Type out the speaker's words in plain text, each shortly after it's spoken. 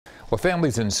Well,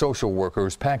 families and social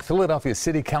workers packed Philadelphia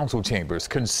City Council chambers,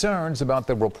 concerns about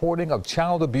the reporting of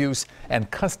child abuse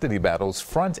and custody battles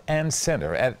front and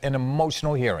center at an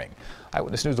emotional hearing.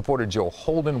 Eyewitness News reporter Joe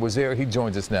Holden was there. He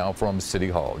joins us now from City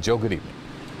Hall. Joe, good evening.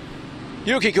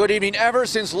 Yuki, good evening. Ever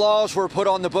since laws were put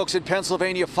on the books in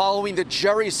Pennsylvania following the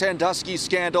Jerry Sandusky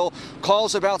scandal,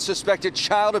 calls about suspected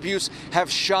child abuse have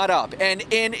shot up. And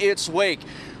in its wake,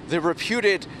 the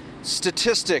reputed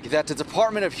statistic that the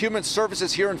Department of Human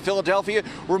Services here in Philadelphia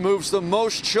removes the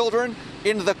most children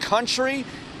in the country,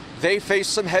 they face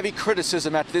some heavy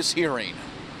criticism at this hearing.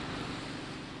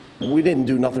 We didn't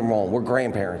do nothing wrong. We're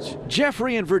grandparents.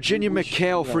 Jeffrey and Virginia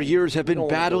McHale for years have been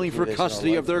battling for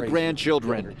custody of their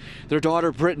grandchildren. Their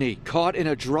daughter Brittany, caught in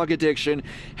a drug addiction,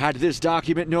 had this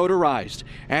document notarized,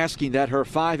 asking that her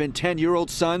 5- and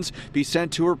 10-year-old sons be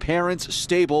sent to her parents'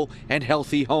 stable and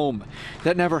healthy home.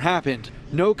 That never happened.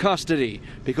 No custody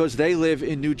because they live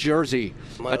in New Jersey.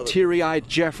 A teary-eyed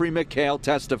Jeffrey McHale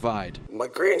testified. My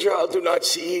grandchild do not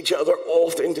see each other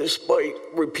often despite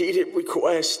repeated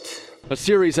requests. A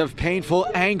series of painful,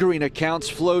 angering accounts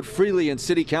flowed freely in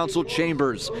City Council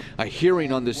chambers. A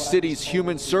hearing on the city's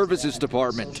Human Services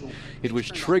Department. It was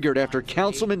triggered after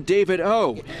Councilman David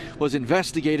O. was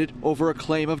investigated over a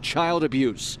claim of child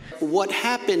abuse. What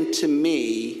happened to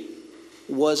me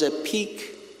was a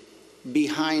peek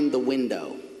behind the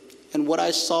window, and what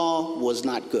I saw was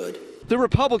not good. The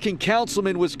Republican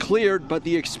councilman was cleared, but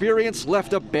the experience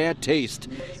left a bad taste.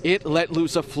 It let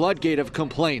loose a floodgate of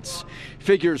complaints.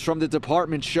 Figures from the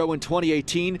department show in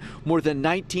 2018, more than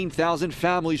 19,000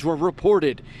 families were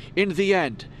reported. In the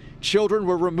end, children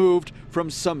were removed from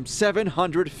some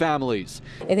 700 families.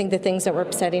 I think the things that we're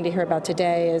upsetting to hear about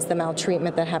today is the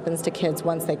maltreatment that happens to kids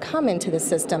once they come into the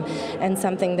system, and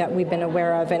something that we've been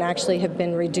aware of and actually have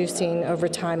been reducing over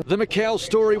time. The McHale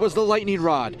story was the lightning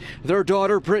rod. Their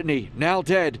daughter Brittany, now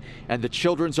dead, and the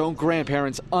children's own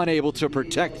grandparents unable to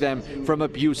protect them from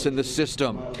abuse in the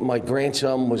system. My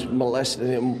grandson was molested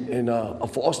in a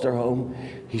foster home.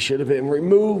 He should have been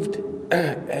removed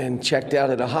and checked out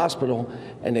at a hospital,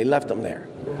 and they left him there.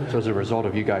 So as a result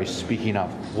of you guys speaking up,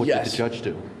 what did the judge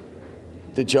do?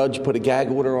 The judge put a gag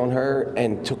order on her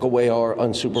and took away our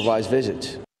unsupervised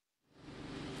visits.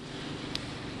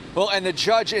 Well, and the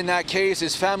judge in that case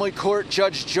is Family Court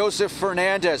Judge Joseph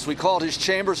Fernandez. We called his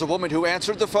chambers. A woman who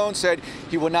answered the phone said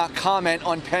he would not comment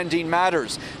on pending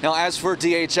matters. Now, as for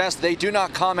DHS, they do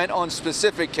not comment on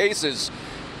specific cases.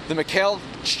 The McHale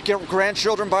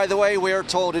grandchildren, by the way, we are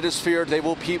told it is feared they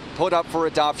will be put up for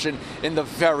adoption in the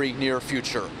very near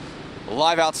future.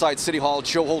 Live outside City Hall,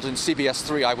 Joe Holden, CBS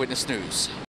 3 Eyewitness News.